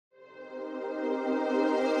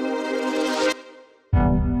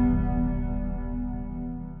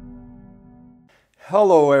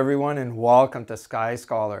Hello everyone and welcome to Sky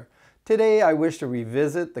Scholar. Today I wish to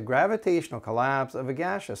revisit the gravitational collapse of a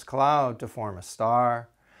gaseous cloud to form a star.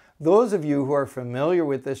 Those of you who are familiar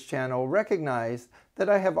with this channel recognize that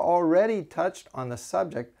I have already touched on the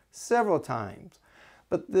subject several times,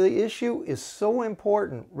 but the issue is so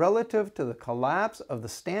important relative to the collapse of the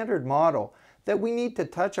Standard Model that we need to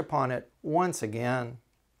touch upon it once again.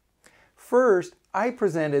 First, I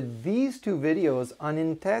presented these two videos on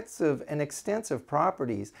intensive and extensive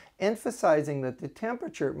properties, emphasizing that the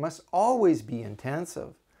temperature must always be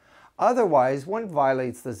intensive. Otherwise, one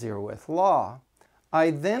violates the zeroth law.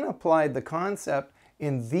 I then applied the concept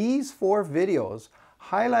in these four videos,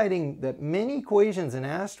 highlighting that many equations in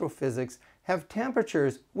astrophysics have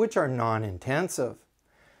temperatures which are non-intensive.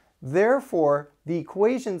 Therefore, the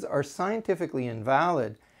equations are scientifically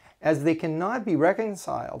invalid, as they cannot be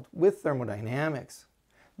reconciled with thermodynamics.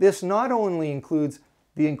 This not only includes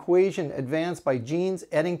the equation advanced by Jeans,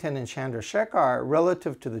 Eddington, and Chandrasekhar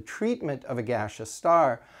relative to the treatment of a gaseous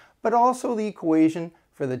star, but also the equation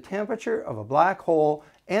for the temperature of a black hole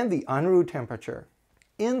and the Unruh temperature.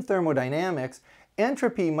 In thermodynamics,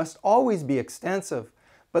 entropy must always be extensive,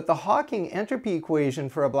 but the Hawking entropy equation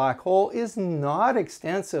for a black hole is not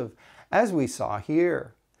extensive, as we saw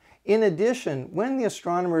here. In addition, when the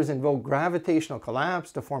astronomers invoke gravitational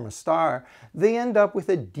collapse to form a star, they end up with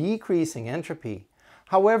a decreasing entropy.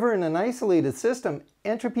 However, in an isolated system,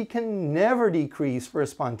 entropy can never decrease for a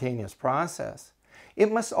spontaneous process.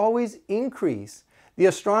 It must always increase. The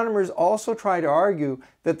astronomers also try to argue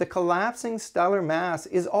that the collapsing stellar mass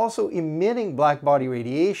is also emitting blackbody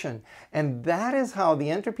radiation, and that is how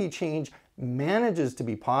the entropy change manages to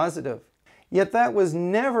be positive. Yet that was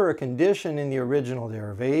never a condition in the original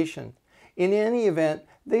derivation. In any event,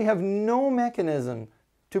 they have no mechanism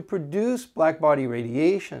to produce blackbody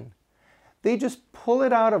radiation. They just pull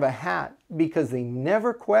it out of a hat because they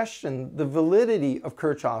never question the validity of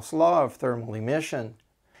Kirchhoff's law of thermal emission.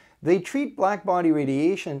 They treat blackbody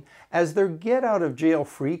radiation as their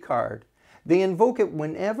get-out-of-jail-free card. They invoke it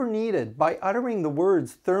whenever needed by uttering the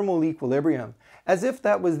words thermal equilibrium, as if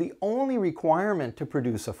that was the only requirement to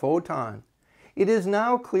produce a photon. It is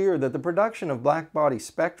now clear that the production of blackbody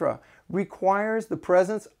spectra requires the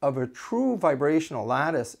presence of a true vibrational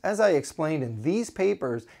lattice, as I explained in these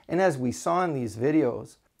papers and as we saw in these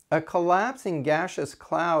videos. A collapsing gaseous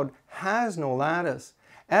cloud has no lattice.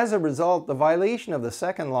 As a result, the violation of the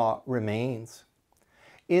second law remains.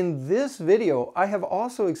 In this video, I have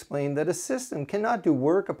also explained that a system cannot do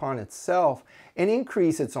work upon itself and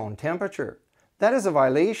increase its own temperature. That is a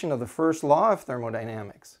violation of the first law of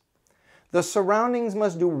thermodynamics. The surroundings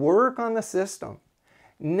must do work on the system.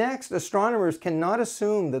 Next, astronomers cannot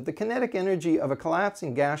assume that the kinetic energy of a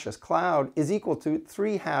collapsing gaseous cloud is equal to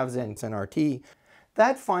 3/2 nRT.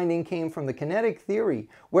 That finding came from the kinetic theory,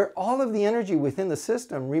 where all of the energy within the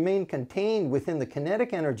system remained contained within the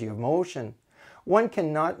kinetic energy of motion. One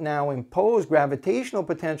cannot now impose gravitational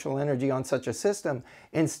potential energy on such a system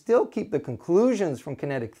and still keep the conclusions from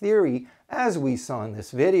kinetic theory, as we saw in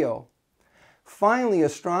this video. Finally,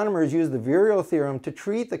 astronomers use the Virio Theorem to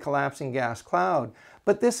treat the collapsing gas cloud,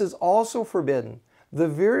 but this is also forbidden. The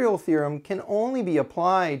Virio Theorem can only be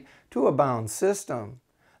applied to a bound system.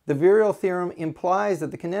 The Virial Theorem implies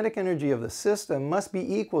that the kinetic energy of the system must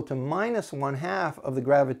be equal to -1/2 of the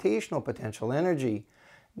gravitational potential energy.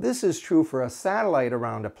 This is true for a satellite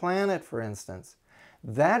around a planet, for instance.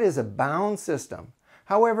 That is a bound system.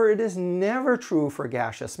 However, it is never true for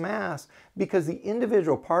gaseous mass because the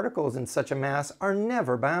individual particles in such a mass are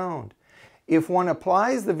never bound. If one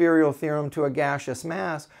applies the Virio Theorem to a gaseous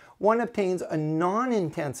mass, one obtains a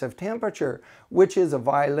non-intensive temperature, which is a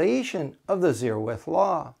violation of the zeroth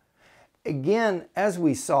law. Again, as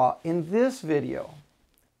we saw in this video.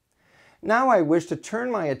 Now I wish to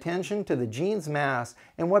turn my attention to the Jeans mass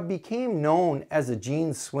and what became known as the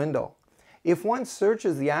Jeans swindle. If one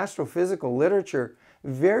searches the astrophysical literature,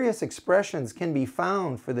 various expressions can be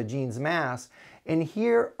found for the Jeans mass, and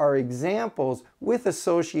here are examples with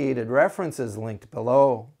associated references linked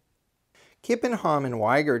below. Kippenham and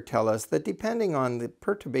Weigert tell us that depending on the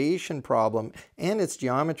perturbation problem and its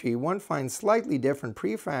geometry, one finds slightly different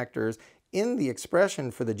prefactors in the expression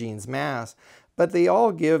for the Jeans mass, but they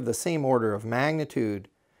all give the same order of magnitude.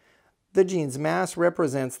 The Jeans mass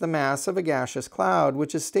represents the mass of a gaseous cloud,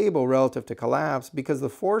 which is stable relative to collapse because the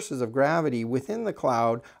forces of gravity within the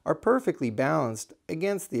cloud are perfectly balanced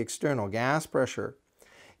against the external gas pressure.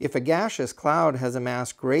 If a gaseous cloud has a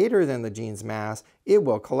mass greater than the Jeans mass, it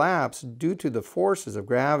will collapse due to the forces of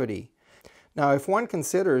gravity. Now, if one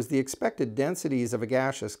considers the expected densities of a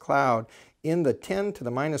gaseous cloud in the 10 to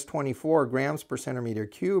the minus 24 grams per centimeter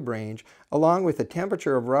cube range, along with a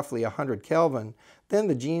temperature of roughly 100 Kelvin, then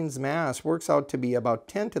the gene's mass works out to be about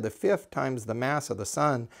 10 to the 5th times the mass of the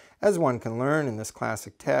Sun, as one can learn in this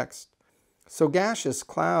classic text. So gaseous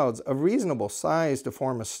clouds of reasonable size to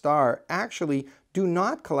form a star actually do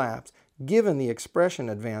not collapse, given the expression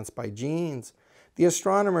advanced by genes. The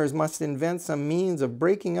astronomers must invent some means of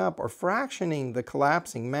breaking up or fractioning the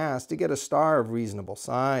collapsing mass to get a star of reasonable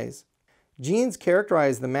size. Genes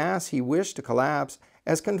characterized the mass he wished to collapse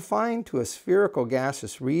as confined to a spherical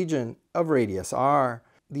gaseous region of radius r.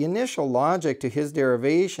 The initial logic to his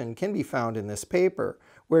derivation can be found in this paper,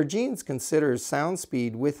 where Genes considers sound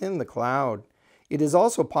speed within the cloud. It is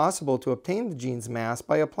also possible to obtain the gene's mass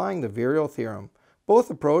by applying the Virio Theorem. Both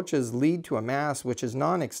approaches lead to a mass which is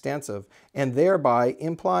non-extensive and thereby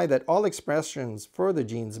imply that all expressions for the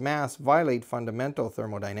gene's mass violate fundamental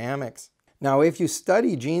thermodynamics. Now, if you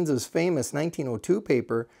study Genes's famous 1902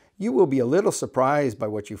 paper, you will be a little surprised by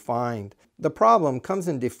what you find. The problem comes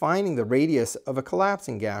in defining the radius of a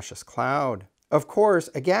collapsing gaseous cloud. Of course,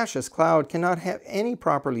 a gaseous cloud cannot have any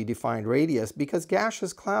properly defined radius because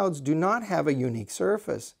gaseous clouds do not have a unique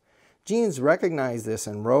surface. Genes recognized this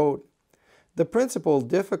and wrote, "The principal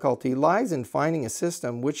difficulty lies in finding a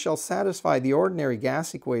system which shall satisfy the ordinary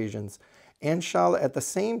gas equations and shall at the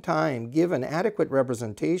same time give an adequate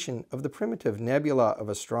representation of the primitive nebula of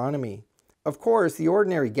astronomy." Of course, the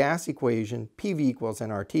ordinary gas equation, PV equals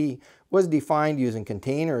nRT, was defined using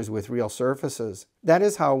containers with real surfaces. That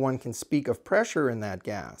is how one can speak of pressure in that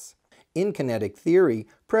gas. In kinetic theory,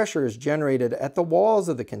 pressure is generated at the walls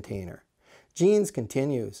of the container. Genes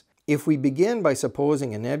continues, "If we begin by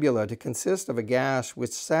supposing a nebula to consist of a gas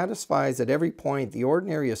which satisfies at every point the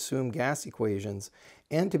ordinary assumed gas equations,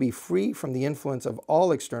 and to be free from the influence of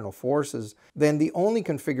all external forces, then the only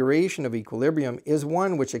configuration of equilibrium is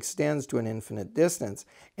one which extends to an infinite distance,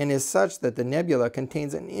 and is such that the nebula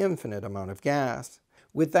contains an infinite amount of gas."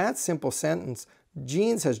 With that simple sentence,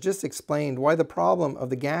 Genes has just explained why the problem of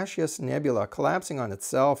the gaseous nebula collapsing on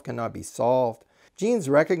itself cannot be solved. Genes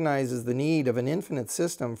recognizes the need of an infinite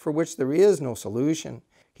system for which there is no solution.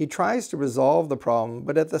 He tries to resolve the problem,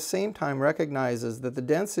 but at the same time recognizes that the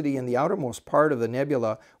density in the outermost part of the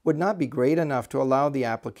nebula would not be great enough to allow the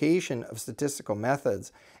application of statistical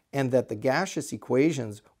methods, and that the gaseous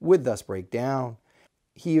equations would thus break down.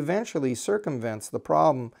 He eventually circumvents the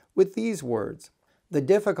problem with these words: "The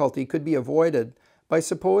difficulty could be avoided by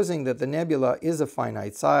supposing that the nebula is of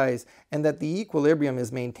finite size and that the equilibrium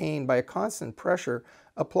is maintained by a constant pressure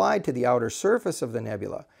applied to the outer surface of the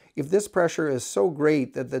nebula. If this pressure is so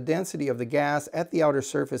great that the density of the gas at the outer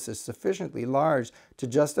surface is sufficiently large to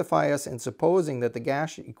justify us in supposing that the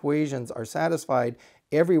gas equations are satisfied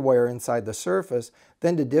everywhere inside the surface,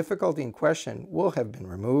 then the difficulty in question will have been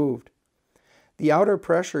removed." The outer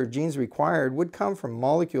pressure Genes required would come from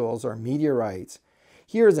molecules or meteorites.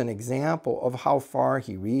 Here is an example of how far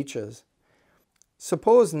he reaches.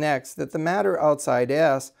 Suppose next that the matter outside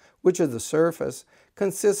S, which is the surface,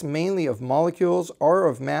 consists mainly of molecules or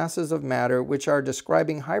of masses of matter which are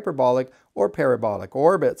describing hyperbolic or parabolic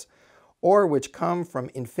orbits, or which come from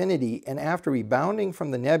infinity and after rebounding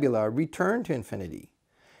from the nebula return to infinity.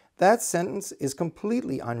 That sentence is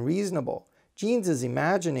completely unreasonable. Genes is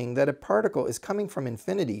imagining that a particle is coming from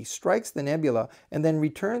infinity, strikes the nebula, and then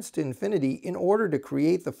returns to infinity in order to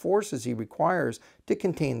create the forces he requires to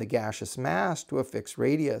contain the gaseous mass to a fixed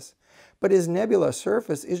radius. But his nebula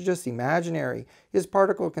surface is just imaginary. His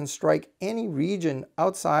particle can strike any region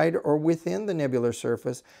outside or within the nebular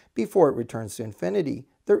surface before it returns to infinity.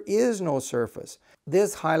 There is no surface.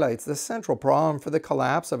 This highlights the central problem for the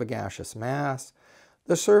collapse of a gaseous mass.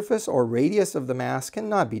 The surface or radius of the mass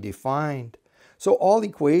cannot be defined. So all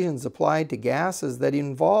equations applied to gases that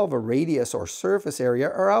involve a radius or surface area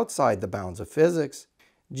are outside the bounds of physics.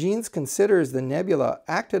 Genes considers the nebula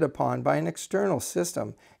acted upon by an external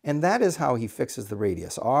system, and that is how he fixes the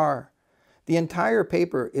radius r. The entire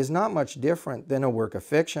paper is not much different than a work of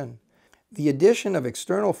fiction. The addition of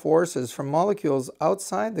external forces from molecules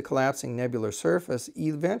outside the collapsing nebular surface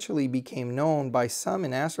eventually became known by some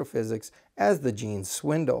in astrophysics as the Genes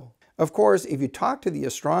swindle. Of course, if you talk to the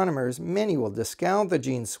astronomers, many will discount the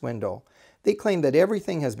Genes swindle. They claim that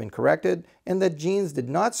everything has been corrected and that Genes did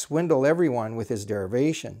not swindle everyone with his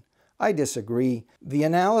derivation. I disagree. The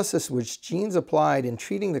analysis which Genes applied in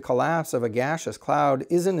treating the collapse of a gaseous cloud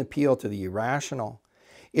is an appeal to the irrational.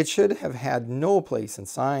 It should have had no place in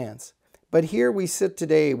science. But here we sit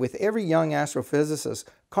today with every young astrophysicist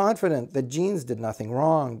confident that Genes did nothing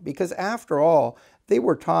wrong, because after all, they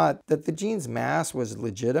were taught that the Genes mass was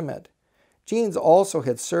legitimate. Jeans also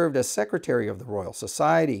had served as Secretary of the Royal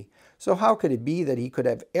Society, so how could it be that he could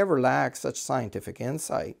have ever lacked such scientific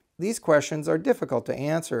insight? These questions are difficult to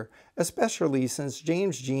answer, especially since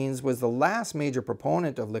James Jeans was the last major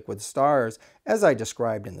proponent of liquid stars, as I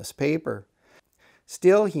described in this paper.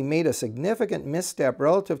 Still, he made a significant misstep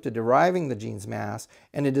relative to deriving the Jeans mass,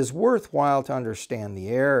 and it is worthwhile to understand the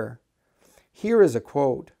error. Here is a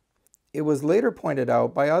quote. It was later pointed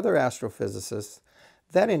out by other astrophysicists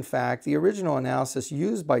that in fact the original analysis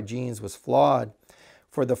used by Jeans was flawed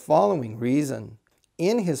for the following reason.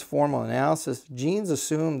 In his formal analysis, Jeans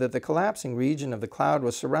assumed that the collapsing region of the cloud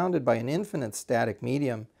was surrounded by an infinite static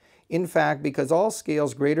medium. In fact, because all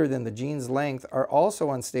scales greater than the Jeans length are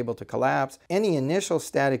also unstable to collapse, any initial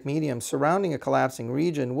static medium surrounding a collapsing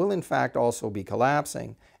region will in fact also be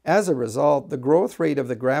collapsing. As a result, the growth rate of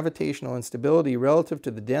the gravitational instability relative to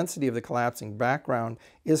the density of the collapsing background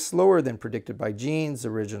is slower than predicted by Jeans'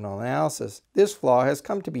 original analysis. This flaw has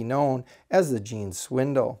come to be known as the Jeans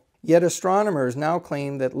swindle. Yet astronomers now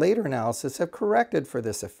claim that later analyses have corrected for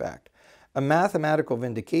this effect. A mathematical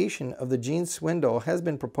vindication of the Jeans swindle has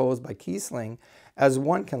been proposed by Kiesling, as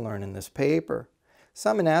one can learn in this paper.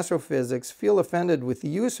 Some in astrophysics feel offended with the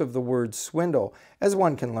use of the word swindle, as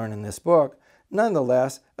one can learn in this book.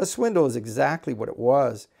 Nonetheless, a swindle is exactly what it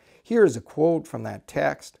was. Here is a quote from that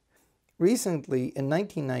text. Recently, in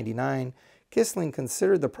 1999, Kiesling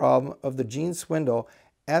considered the problem of the Jeans swindle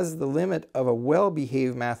as the limit of a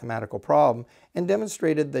well-behaved mathematical problem and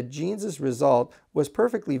demonstrated that Jeans' result was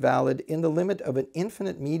perfectly valid in the limit of an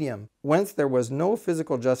infinite medium, whence there was no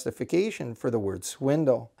physical justification for the word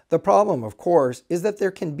swindle. The problem, of course, is that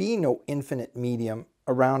there can be no infinite medium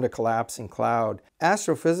around a collapsing cloud.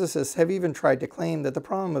 Astrophysicists have even tried to claim that the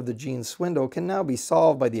problem of the Jeans swindle can now be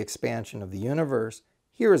solved by the expansion of the universe.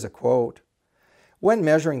 Here is a quote. When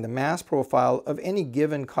measuring the mass profile of any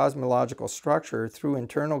given cosmological structure through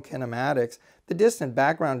internal kinematics, the distant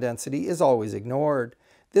background density is always ignored.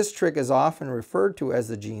 This trick is often referred to as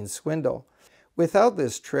the Jeans swindle. Without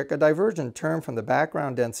this trick, a divergent term from the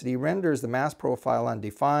background density renders the mass profile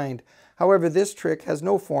undefined. However, this trick has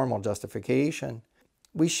no formal justification.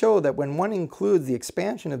 We show that when one includes the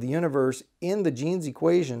expansion of the universe in the Jeans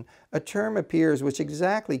equation, a term appears which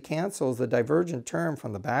exactly cancels the divergent term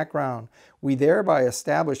from the background. We thereby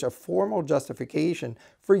establish a formal justification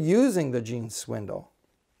for using the Jeans swindle.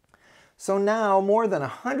 So now, more than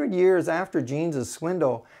 100 years after Jeans'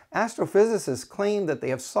 swindle, astrophysicists claim that they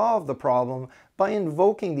have solved the problem by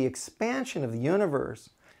invoking the expansion of the universe.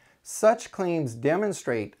 Such claims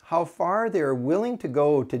demonstrate how far they are willing to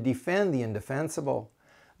go to defend the indefensible.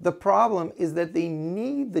 The problem is that they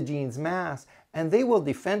need the Jeans mass, and they will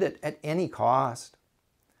defend it at any cost.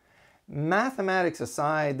 Mathematics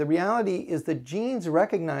aside, the reality is that Jeans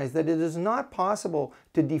recognize that it is not possible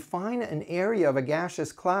to define an area of a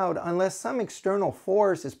gaseous cloud unless some external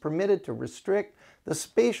force is permitted to restrict the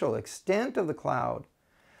spatial extent of the cloud.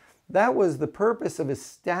 That was the purpose of his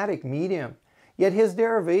static medium, yet his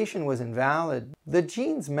derivation was invalid. The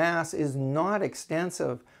Jeans mass is not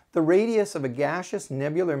extensive. The radius of a gaseous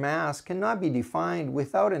nebular mass cannot be defined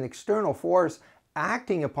without an external force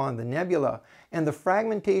acting upon the nebula, and the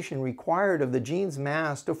fragmentation required of the Jeans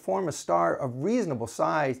mass to form a star of reasonable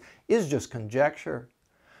size is just conjecture.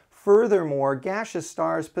 Furthermore, gaseous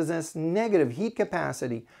stars possess negative heat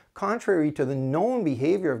capacity, contrary to the known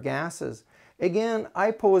behavior of gases. Again,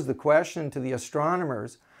 I pose the question to the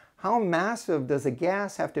astronomers: how massive does a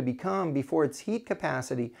gas have to become before its heat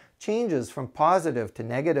capacity changes from positive to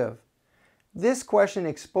negative? This question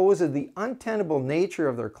exposes the untenable nature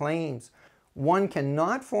of their claims. One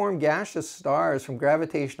cannot form gaseous stars from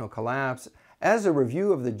gravitational collapse, as a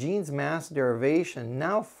review of the Jeans mass derivation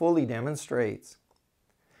now fully demonstrates.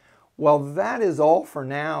 Well, that is all for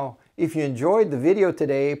now. If you enjoyed the video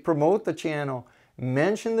today, promote the channel,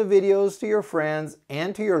 mention the videos to your friends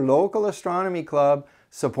and to your local astronomy club,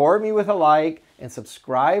 support me with a like, and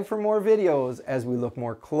subscribe for more videos as we look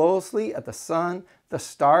more closely at the sun, the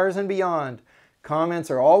stars, and beyond.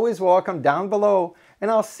 Comments are always welcome down below,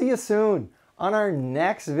 and I'll see you soon on our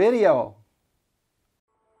next video.